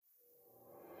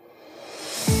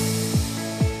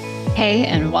Hey,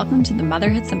 and welcome to the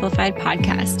Motherhood Simplified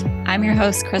podcast. I'm your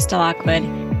host, Krista Lockwood,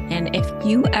 and if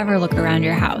you ever look around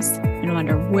your house and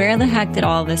wonder where the heck did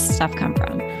all this stuff come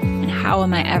from and how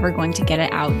am I ever going to get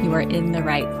it out, you are in the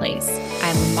right place.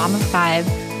 I'm a mom of 5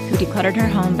 who decluttered her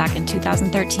home back in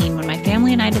 2013 when my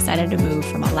family and I decided to move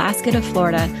from Alaska to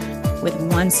Florida with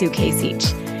 1 suitcase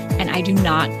each, and I do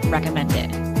not recommend it.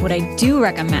 What I do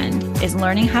recommend is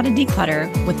learning how to declutter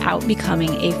without becoming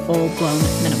a full-blown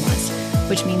minimalist,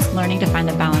 which means learning to find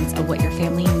the balance of what your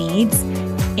family needs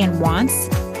and wants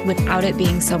without it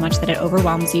being so much that it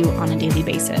overwhelms you on a daily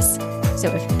basis.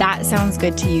 So if that sounds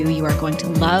good to you, you are going to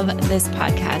love this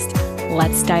podcast.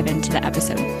 Let's dive into the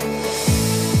episode.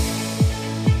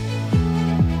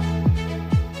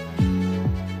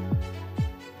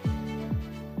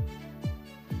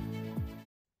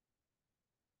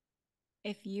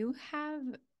 If you have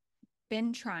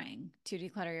been trying to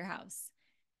declutter your house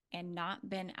and not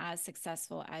been as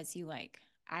successful as you like,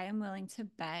 I am willing to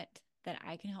bet that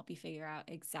I can help you figure out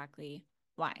exactly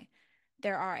why.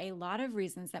 There are a lot of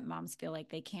reasons that moms feel like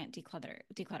they can't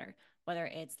declutter, whether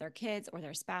it's their kids or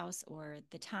their spouse or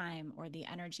the time or the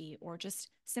energy or just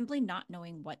simply not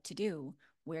knowing what to do,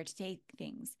 where to take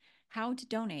things, how to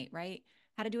donate, right?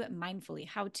 How to do it mindfully,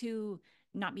 how to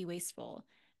not be wasteful.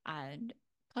 And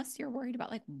plus you're worried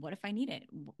about like, what if I need it?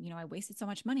 I wasted so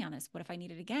much money on this. What if I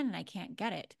need it again and I can't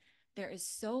get it? There is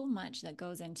so much that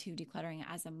goes into decluttering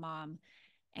as a mom.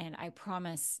 And I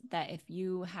promise that if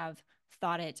you have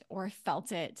thought it or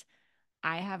felt it,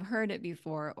 I have heard it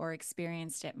before or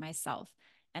experienced it myself.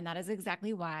 And that is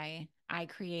exactly why I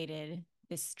created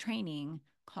this training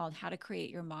called How to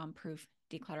Create Your Mom-Proof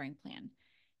Decluttering Plan.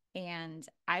 And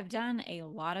I've done a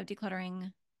lot of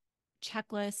decluttering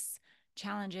checklists,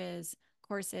 challenges,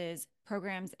 courses,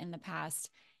 programs in the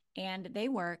past, and they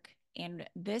work. And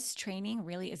this training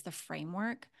really is the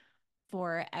framework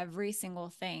for every single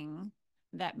thing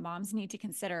that moms need to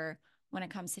consider when it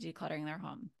comes to decluttering their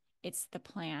home. It's the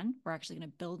plan. We're actually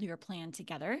going to build your plan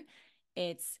together.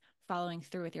 It's following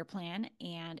through with your plan,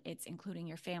 and it's including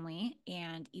your family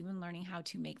and even learning how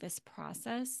to make this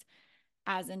process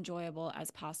as enjoyable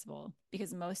as possible,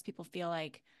 because most people feel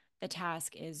like the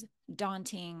task is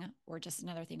daunting or just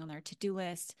another thing on their to-do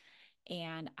list.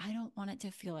 And I don't want it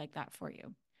to feel like that for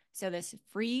you. So this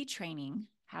free training,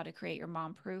 How to Create Your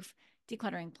Mom-Proof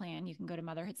Decluttering Plan, you can go to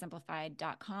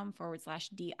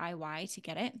motherhoodsimplified.com/DIY to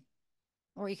get it.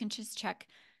 Or you can just check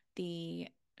the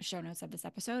show notes of this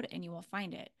episode and you will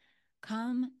find it.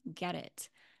 Come get it.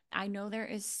 I know there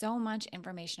is so much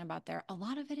information about there. A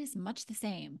lot of it is much the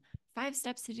same. 5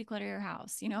 steps to declutter your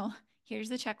house. Here's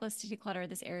the checklist to declutter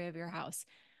this area of your house.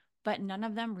 But none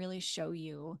of them really show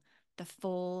you the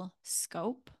full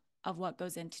scope of what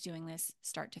goes into doing this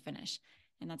start to finish.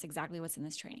 And that's exactly what's in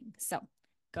this training. So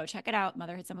go check it out,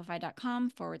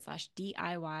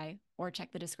 motherhoodsimplified.com/DIY, or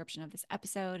check the description of this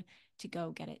episode to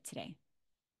go get it today.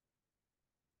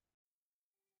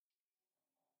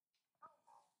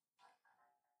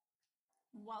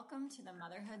 Welcome to the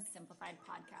Motherhood Simplified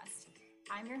podcast.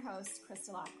 I'm your host,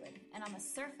 Krista Lockwood, and on the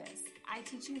surface, I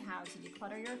teach you how to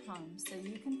declutter your home so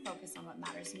you can focus on what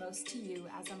matters most to you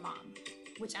as a mom,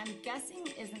 which I'm guessing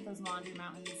isn't those laundry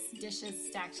mountains, dishes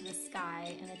stacked to the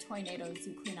sky, and the tornadoes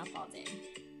you clean up all day.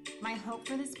 My hope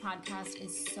for this podcast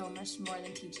is so much more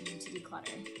than teaching you to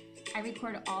declutter. I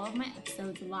record all of my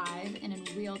episodes live and in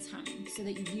real time so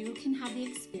that you can have the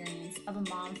experience of a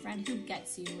mom friend who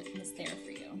gets you and is there for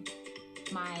you.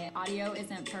 My audio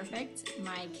isn't perfect.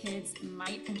 My kids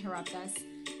might interrupt us,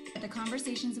 but the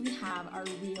conversations we have are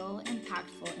real,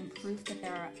 impactful, and proof that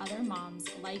there are other moms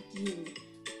like you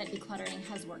that decluttering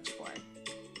has worked for.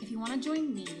 If you want to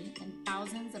join me and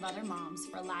thousands of other moms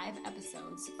for live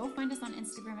episodes, go find us on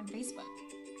Instagram and Facebook.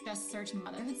 Just search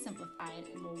Motherhood Simplified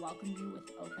and we'll welcome you with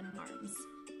open arms.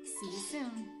 See you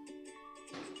soon.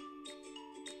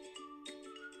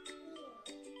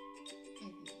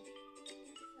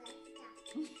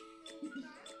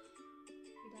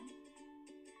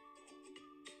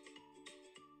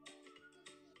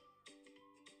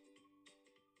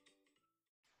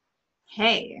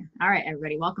 Hey, all right,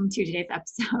 everybody, welcome to today's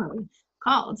episode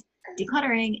called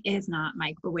Decluttering is Not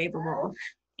Microwavable.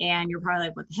 And you're probably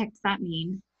like, what the heck does that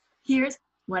mean? Here's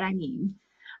what I mean.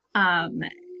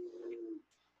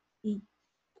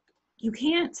 You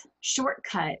can't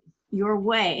shortcut your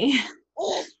way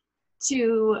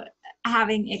to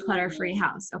having a clutter-free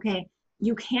house, okay?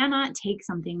 You cannot take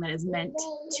something that is meant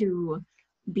to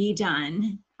be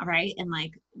done, all right, in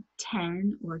like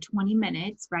 10 or 20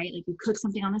 minutes, right? Like you cook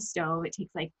something on the stove, it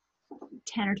takes like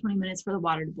 10 or 20 minutes for the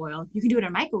water to boil. You can do it in a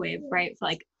microwave, right, for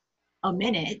like a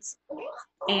minute.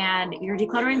 And your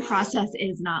decluttering process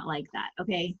is not like that,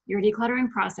 okay? Your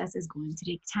decluttering process is going to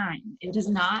take time. It is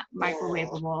not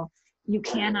microwavable. You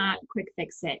cannot quick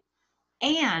fix it.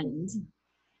 And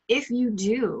if you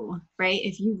do, right,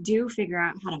 if you do figure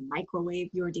out how to microwave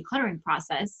your decluttering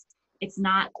process, it's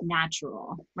not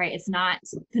natural, right? It's not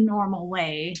the normal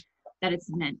way that it's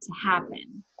meant to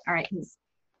happen, all right? Because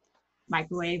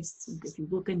microwaves, if you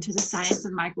look into the science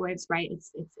of microwaves, right,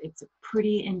 it's a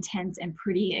pretty intense and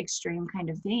pretty extreme kind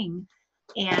of thing.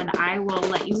 And I will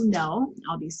let you know,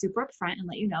 I'll be super upfront and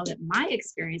let you know that my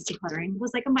experience decluttering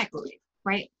was like a microwave,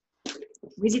 right?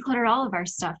 We decluttered all of our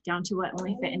stuff down to what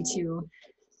only fit into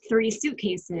 3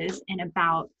 suitcases in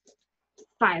about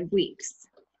 5 weeks.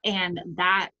 And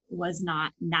that was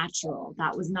not natural.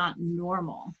 That was not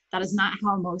normal. That is not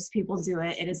how most people do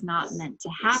it. It is not meant to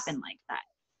happen like that.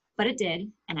 But it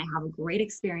did, and I have a great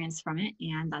experience from it.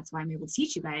 And that's why I'm able to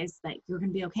teach you guys that you're going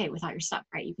to be okay without your stuff,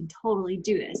 right? You can totally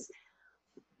do this,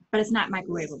 but it's not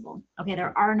microwavable. Okay,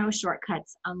 there are no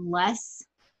shortcuts unless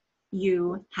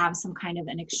you have some kind of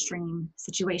an extreme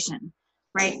situation,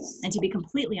 right? And to be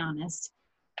completely honest,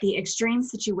 the extreme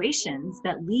situations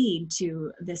that lead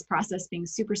to this process being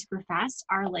super, super fast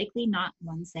are likely not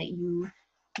ones that you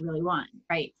really want,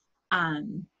 right?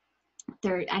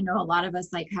 I know a lot of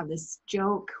us like have this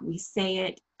joke, we say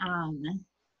it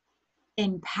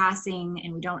in passing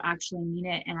and we don't actually mean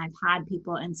it. And I've had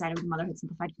people inside of the Motherhood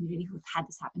Simplified community who've had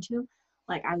this happen to.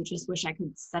 Like, I would just wish I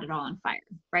could set it all on fire,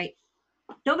 right?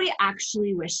 Nobody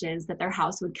actually wishes that their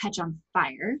house would catch on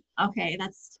fire. Okay,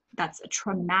 that's a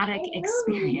traumatic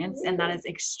experience and that is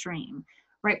extreme,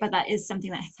 right? But that is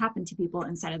something that has happened to people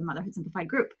inside of the Motherhood Simplified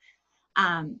group.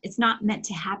 It's not meant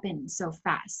to happen so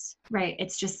fast, right?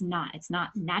 It's just not. It's not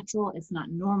natural. It's not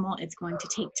normal. It's going to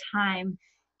take time.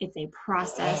 It's a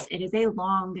process. It is a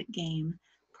long game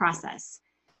process.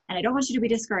 And I don't want you to be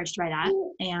discouraged by that.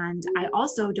 And I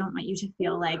also don't want you to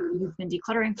feel like you've been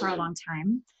decluttering for a long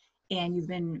time and you've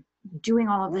been doing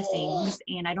all of the things.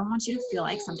 And I don't want you to feel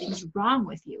like something's wrong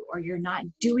with you or you're not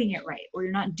doing it right or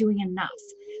you're not doing enough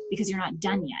because you're not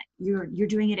done yet. You're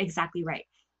doing it exactly right.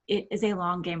 It is a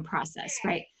long game process,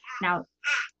 right? Now,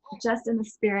 just in the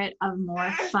spirit of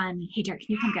more fun, hey, Derek,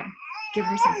 can you come give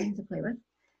her something to play with?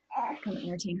 Come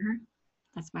entertain her.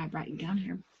 That's why I brought you down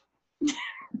here.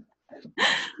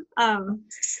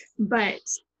 But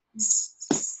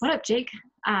what up, Jake?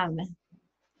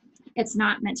 It's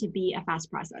not meant to be a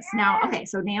fast process. Now, okay,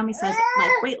 so Naomi says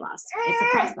like weight loss, it's a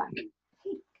process.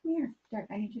 Hey, come here, Derek,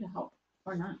 I need you to help.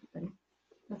 Or not, buddy.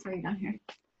 That's why you're down here.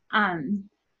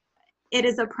 It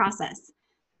is a process.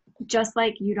 Just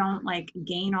like you don't like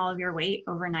gain all of your weight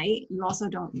overnight, you also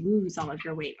don't lose all of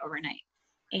your weight overnight.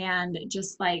 And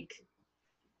just like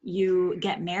you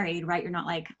get married, right? You're not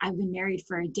like, I've been married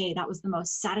for a day. That was the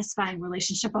most satisfying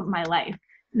relationship of my life.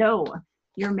 No,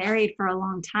 you're married for a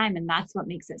long time and that's what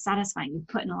makes it satisfying. You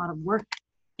put in a lot of work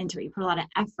into it. You put a lot of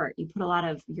effort. You put a lot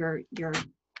of your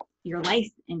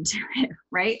life into it,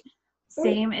 right?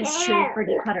 Same is true for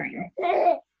decluttering.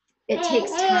 It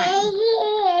takes time.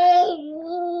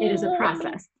 It is a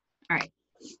process. All right.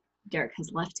 Derek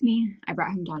has left me. I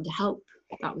brought him down to help.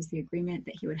 That was the agreement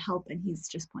that he would help, and he's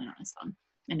just playing on his phone.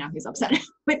 And now he's upset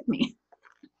with me.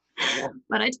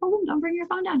 But I told him, don't bring your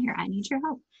phone down here. I need your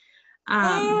help.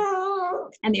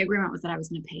 And the agreement was that I was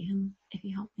going to pay him if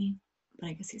he helped me. But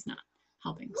I guess he's not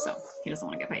helping, so he doesn't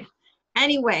want to get paid.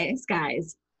 Anyways,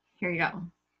 guys, here you go.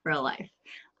 Real life.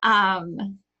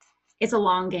 It's a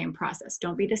long game process.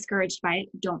 Don't be discouraged by it.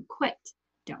 Don't quit.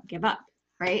 Don't give up,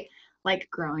 right? Like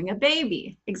growing a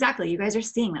baby. Exactly. You guys are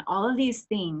seeing that all of these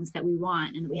things that we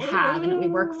want and that we have and that we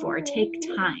work for take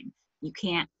time. You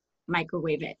can't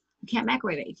microwave it. You can't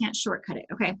microwave it. You can't shortcut it.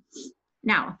 Okay.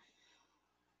 Now,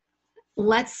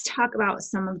 let's talk about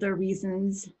some of the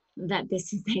reasons that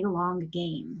this is a long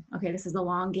game. Okay. This is a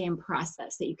long game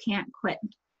process that you can't quit.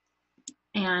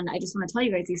 And I just want to tell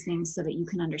you guys these things so that you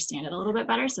can understand it a little bit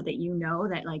better, so that you know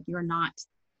that like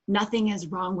nothing is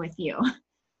wrong with you.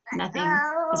 Nothing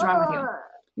is wrong with you.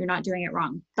 You're not doing it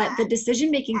wrong. But the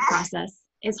decision-making process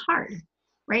is hard,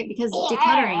 right? Because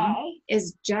decluttering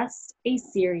is just a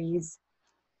series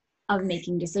of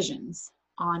making decisions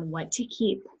on what to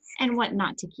keep and what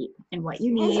not to keep, and what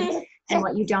you need and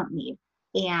what you don't need,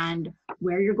 and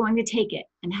where you're going to take it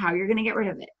and how you're going to get rid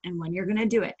of it and when you're going to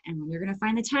do it and when you're going to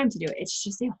find the time to do it. It's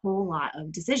just a whole lot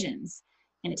of decisions,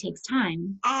 and it takes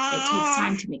time. It takes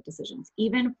time to make decisions.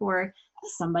 Even for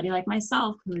somebody like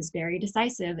myself who is very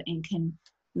decisive and can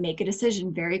make a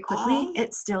decision very quickly,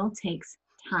 it still takes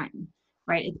time,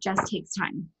 right? It just takes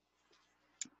time.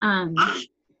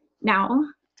 Now,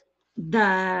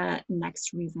 the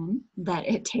next reason that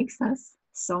it takes us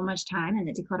so much time and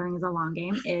that decluttering is a long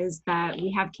game is that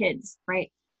we have kids,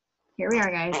 right? Here we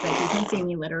are, guys. Like, you can see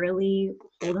me literally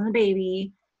holding the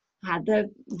baby, had the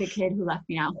kid who left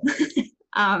me now.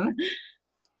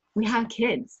 We have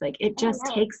kids. Like, it just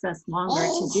takes us longer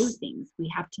to do things.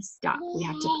 We have to stop. We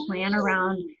have to plan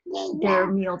around their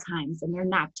meal times and their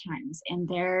nap times and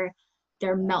their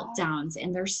meltdowns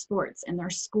and their sports and their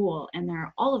school and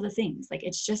their all of the things. Like,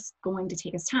 it's just going to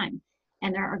take us time.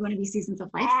 And there are going to be seasons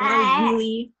of life that are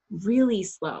really, really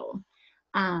slow.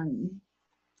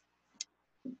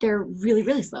 They're really,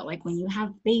 really slow. Like when you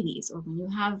have babies, or when you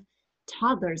have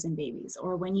toddlers and babies,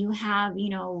 or when you have, you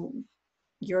know,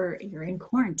 you're in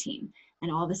quarantine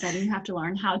and all of a sudden you have to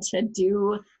learn how to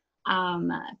do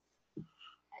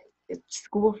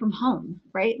school from home,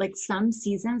 right? Like, some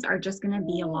seasons are just going to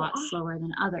be a lot slower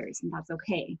than others, and that's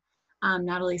okay.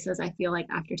 Natalie says, I feel like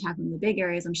after tackling the big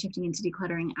areas, I'm shifting into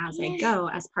decluttering as I go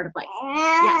as part of life.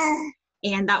 Yes.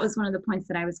 And that was one of the points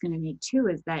that I was going to make too,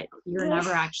 is that you're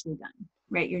never actually done,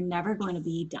 right? You're never going to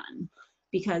be done,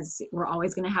 because we're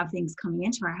always going to have things coming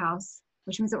into our house,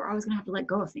 which means that we're always going to have to let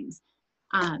go of things.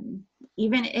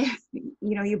 Even if,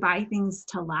 you know, you buy things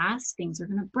to last, things are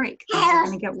going to break, things are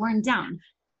going to get worn down,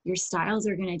 your styles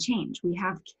are going to change. We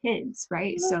have kids,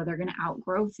 right? So they're going to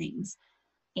outgrow things,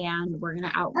 and we're going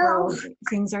to outgrow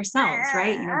things ourselves,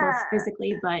 right? You know, both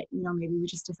physically, but, you know, maybe we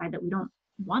just decide that we don't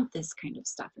want this kind of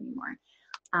stuff anymore.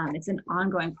 It's an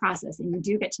ongoing process, and you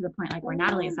do get to the point like where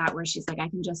Natalie is at, where she's like, I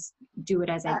can just do it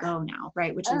as I go now,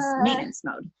 right? Which is maintenance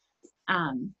mode,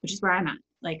 which is where I'm at.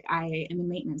 Like, I am in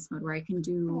maintenance mode where I can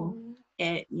do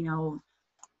it, you know,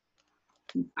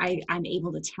 I'm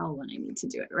able to tell when I need to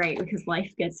do it, right? Because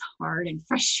life gets hard and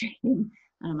frustrating,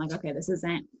 and I'm like, okay, this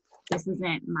isn't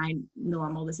my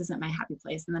normal, this isn't my happy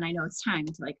place. And then I know it's time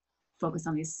to like focus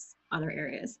on these other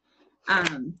areas.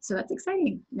 So that's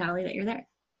exciting, Natalie, that you're there.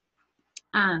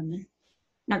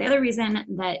 Now the other reason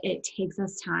that it takes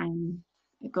us time,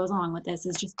 it goes along with this,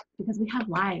 is just because we have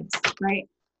lives, right?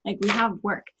 Like, we have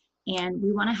work, and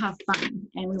we want to have fun,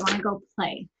 and we want to go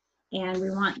play, and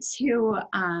we want to,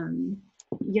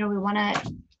 you know, we want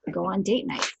to go on date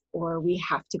night, or we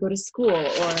have to go to school,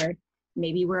 or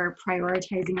maybe we're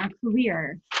prioritizing our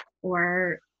career,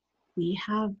 or we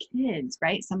have kids,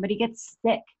 right? Somebody gets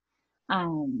sick.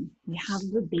 We have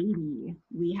the baby.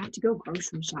 We have to go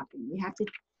grocery shopping. We have to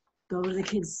go to the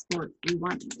kids' sport. We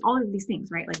want all of these things,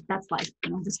 right? Like, that's life. I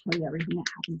don't have to tell you everything that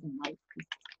happens in life, because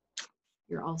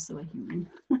you're also a human.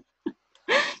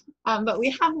 But we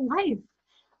have life,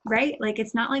 right? Like,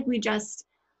 it's not like we just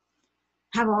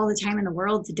have all the time in the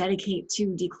world to dedicate to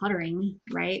decluttering,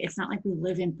 right? It's not like we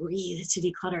live and breathe to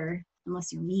declutter,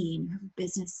 unless you're me and you have a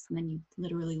business and then you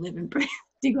literally live and breathe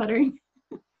decluttering.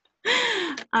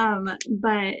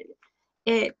 But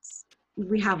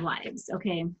we have lives,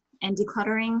 okay? And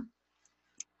decluttering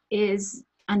is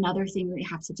another thing that we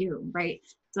have to do, right?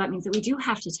 So that means that we do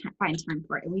have to find time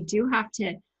for it, and we do have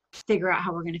to figure out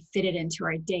how we're going to fit it into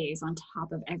our days on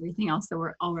top of everything else that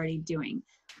we're already doing.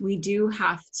 We do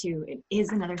have to, it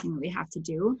is another thing that we have to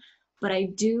do, but I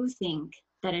do think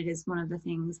that it is one of the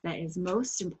things that is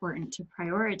most important to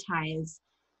prioritize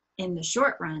in the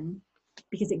short run,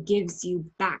 because it gives you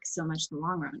back so much in the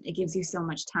long run. It gives you so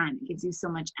much time. It gives you so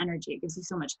much energy. It gives you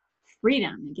so much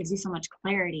freedom. It gives you so much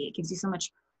clarity. It gives you so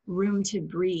much room to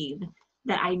breathe,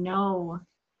 that I know,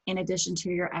 in addition to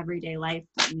your everyday life,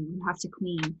 you have to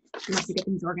clean, you have to get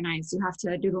things organized, you have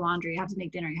to do the laundry, you have to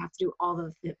make dinner, you have to do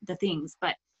all the things.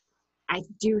 But I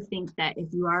do think that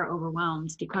if you are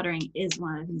overwhelmed, decluttering is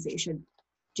one of the things that you should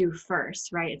do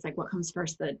first, right? It's like, what comes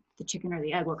first, the chicken or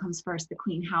the egg? What comes first, the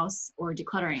clean house or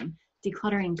decluttering?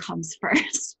 Decluttering comes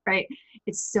first, right?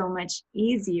 It's so much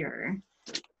easier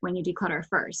when you declutter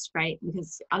first, right?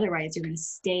 Because otherwise you're going to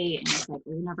stay in this cycle.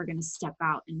 You're never going to step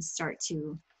out and start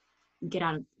to get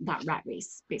out of that rat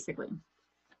race, basically.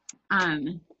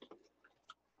 And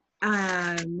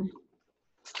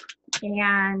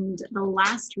the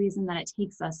last reason that it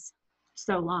takes us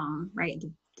so long, right?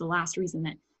 The last reason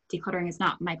that decluttering is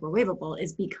not microwavable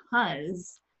is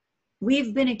because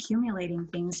we've been accumulating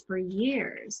things for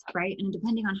years, right? And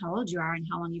depending on how old you are and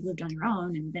how long you've lived on your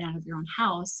own and been out of your own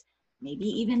house, maybe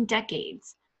even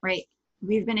decades, right?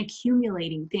 We've been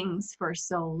accumulating things for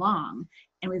so long,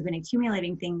 and we've been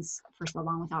accumulating things for so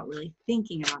long without really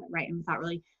thinking about it, right? And without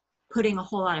really putting a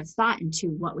whole lot of thought into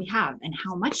what we have and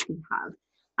how much we have.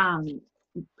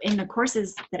 In the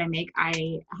courses that I make,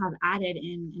 I have added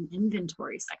in an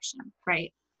inventory section,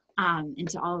 right?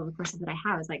 Into all of the courses that I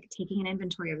have, is like taking an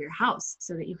inventory of your house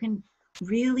so that you can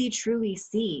really truly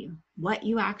see what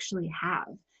you actually have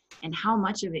and how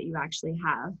much of it you actually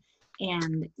have,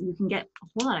 And you can get a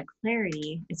whole lot of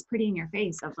clarity. It's pretty in your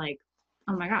face of like,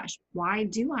 oh my gosh, why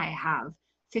do I have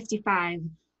 55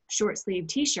 short sleeve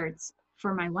t-shirts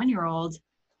for my 1-year-old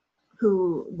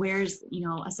who wears,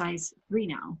 a size 3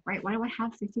 now, right? Why do I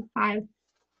have 55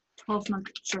 12-month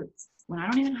shirts when I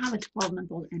don't even have a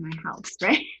 12-month-old in my house,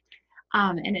 right?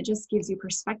 And it just gives you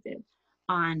perspective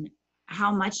on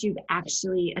how much you've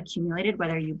actually accumulated,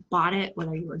 whether you bought it,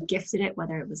 whether you were gifted it,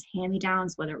 whether it was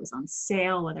hand-me-downs, whether it was on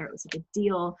sale, whether it was a good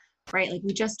deal, right? Like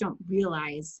we just don't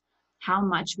realize how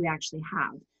much we actually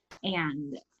have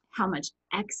and how much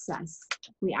excess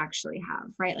we actually have,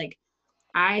 right? Like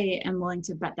I am willing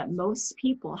to bet that most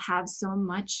people have so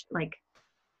much, like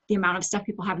the amount of stuff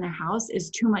people have in their house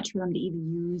is too much for them to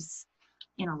even use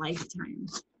in a lifetime,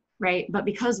 right? But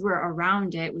because we're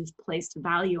around it, we've placed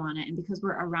value on it. And because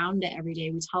we're around it every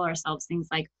day, we tell ourselves things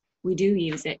like, we do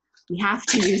use it, we have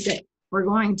to use it, we're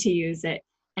going to use it.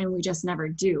 And we just never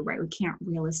do, right? We can't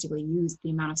realistically use the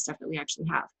amount of stuff that we actually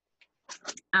have.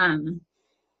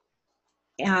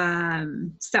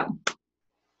 So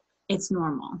it's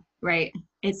normal, right?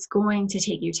 It's going to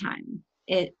take you time.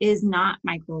 It is not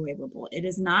microwavable. It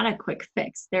is not a quick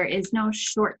fix. There is no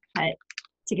shortcut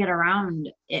to get around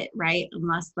it, right?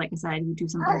 Unless, like I said, you do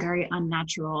something very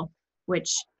unnatural,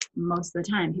 which most of the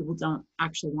time people don't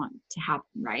actually want to happen,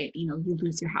 right? You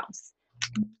lose your house.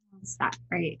 Wants that,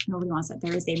 right? Nobody wants that.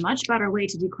 There is a much better way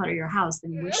to declutter your house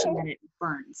than wishing that it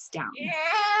burns down.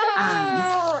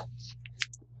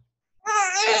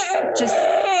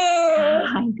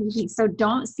 So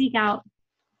don't seek out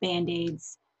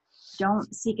Band-Aids.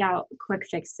 Don't seek out quick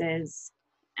fixes,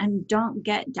 and don't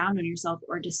get down on yourself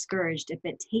or discouraged if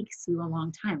it takes you a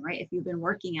long time, right? If you've been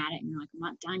working at it and you're like, I'm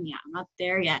not done yet, I'm not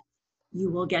there yet,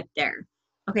 you will get there.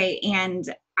 Okay. And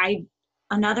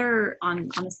another on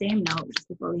the same note, just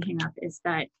before we hang up, is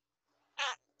that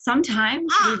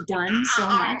sometimes we've done so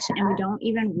much and we don't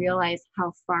even realize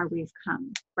how far we've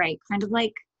come, right? Kind of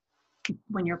like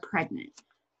when you're pregnant,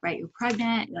 right? You're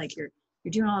pregnant, like you're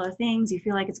doing all the things, you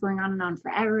feel like it's going on and on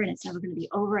forever and it's never going to be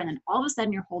over. And then all of a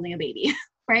sudden you're holding a baby,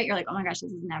 right? You're like, oh my gosh,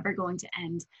 this is never going to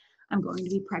end. I'm going to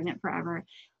be pregnant forever.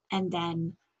 And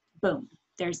then boom,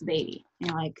 there's the baby. And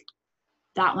you're like,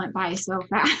 that went by so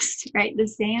fast, right? The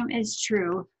same is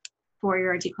true for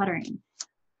your decluttering.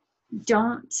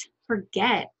 Don't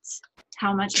forget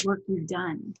how much work you've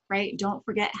done, right? Don't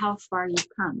forget how far you've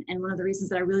come. And one of the reasons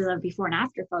that I really love before and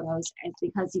after photos is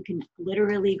because you can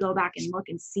literally go back and look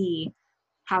and see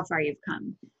how far you've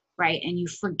come, right? And you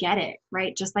forget it,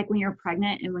 right? Just like when you're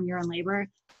pregnant and when you're in labor,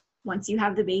 once you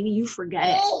have the baby, you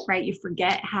forget it, right? You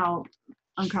forget how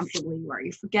uncomfortable you are.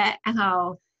 You forget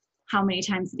how many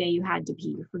times a day you had to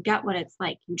pee. You forget what it's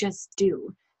like. You just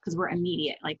do, because we're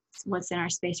immediate. Like what's in our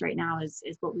space right now is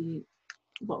what we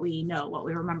know, what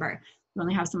we remember. We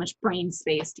only have so much brain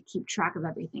space to keep track of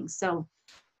everything. So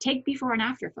take before and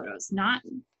after photos, not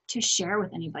to share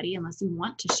with anybody unless you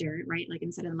want to share it, right? Like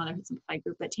instead of the Motherhood Simplified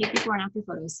group, but take before and after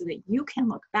photos so that you can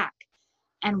look back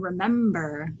and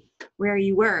remember where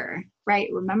you were, right?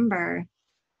 Remember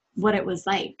what it was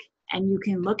like. And you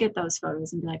can look at those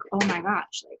photos and be like, oh my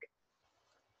gosh, like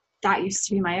that used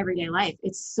to be my everyday life.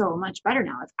 It's so much better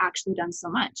now. I've actually done so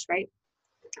much, right?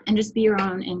 And just be your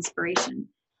own inspiration.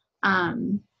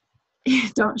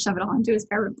 Don't shove it all into a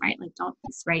spare room, right? Like don't,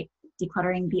 right?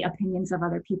 Decluttering the opinions of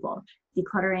other people,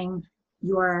 decluttering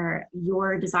your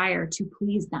desire to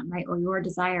please them, right? Or your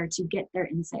desire to get their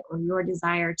insight, or your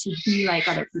desire to be like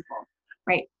other people,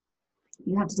 right?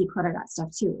 You have to declutter that stuff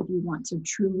too if you want to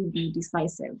truly be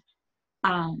decisive.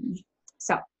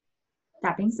 So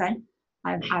that being said,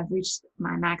 I've reached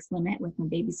my max limit with my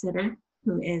babysitter,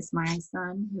 who is my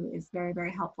son, who is very,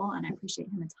 very helpful, and I appreciate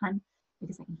him a ton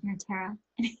because I can hear Tara,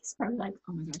 and he's probably like,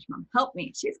 oh my gosh, Mom, help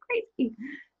me. She's crazy.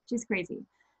 She's crazy.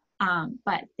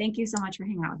 But thank you so much for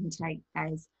hanging out with me tonight,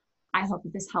 guys. I hope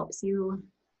that this helps you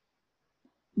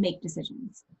make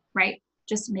decisions, right?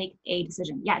 Just make a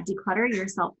decision. Yeah, declutter your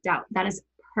self-doubt. That is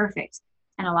perfect.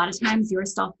 And a lot of times your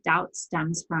self-doubt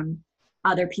stems from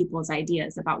other people's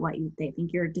ideas about what they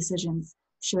think your decisions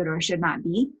should or should not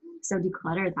be. So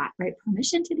declutter that, right?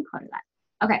 Permission to declutter that.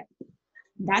 Okay,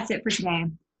 that's it for today.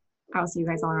 I'll see you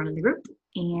guys all around in the group,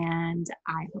 and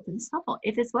I hope this is helpful.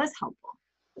 If this was helpful,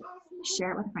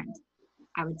 share it with a friend.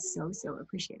 I would so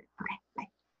appreciate it. Okay, bye.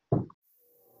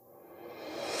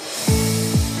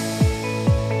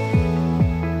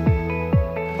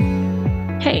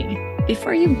 Hey,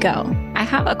 before you go, I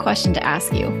have a question to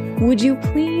ask you. Would you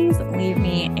please leave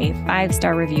me a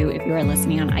 5-star review if you are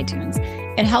listening on iTunes?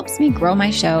 It helps me grow my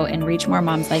show and reach more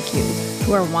moms like you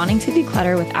who are wanting to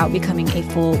declutter without becoming a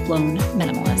full-blown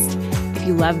minimalist. If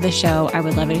you love the show, I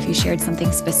would love it if you shared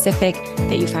something specific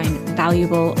that you find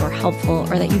valuable or helpful,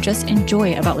 or that you just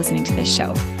enjoy about listening to this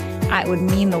show. It would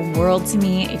mean the world to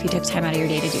me if you took time out of your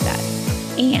day to do that.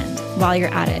 And while you're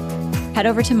at it, head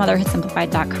over to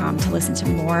motherhoodsimplified.com to listen to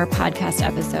more podcast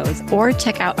episodes, or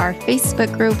check out our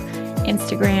Facebook group,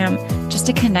 Instagram, just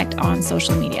to connect on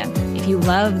social media. If you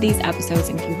love these episodes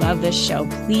and if you love this show,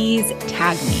 please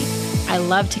tag me. I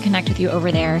love to connect with you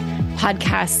over there.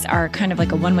 Podcasts are kind of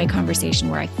like a one-way conversation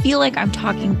where I feel like I'm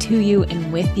talking to you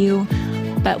and with you.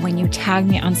 But when you tag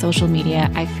me on social media,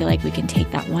 I feel like we can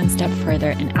take that one step further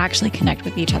and actually connect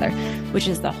with each other, which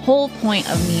is the whole point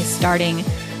of me starting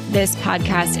this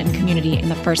podcast and community in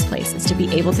the first place, is to be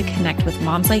able to connect with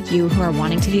moms like you who are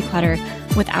wanting to declutter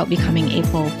without becoming a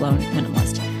full-blown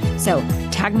minimalist. So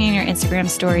tag me in your Instagram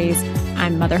stories.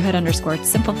 I'm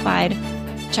motherhood_simplified.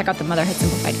 Check out the Motherhood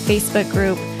Simplified Facebook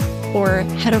group, or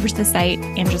head over to the site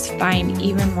and just find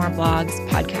even more blogs,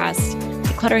 podcasts,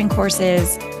 decluttering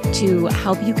courses to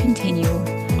help you continue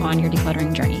on your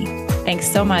decluttering journey. Thanks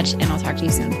so much, and I'll talk to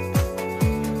you soon.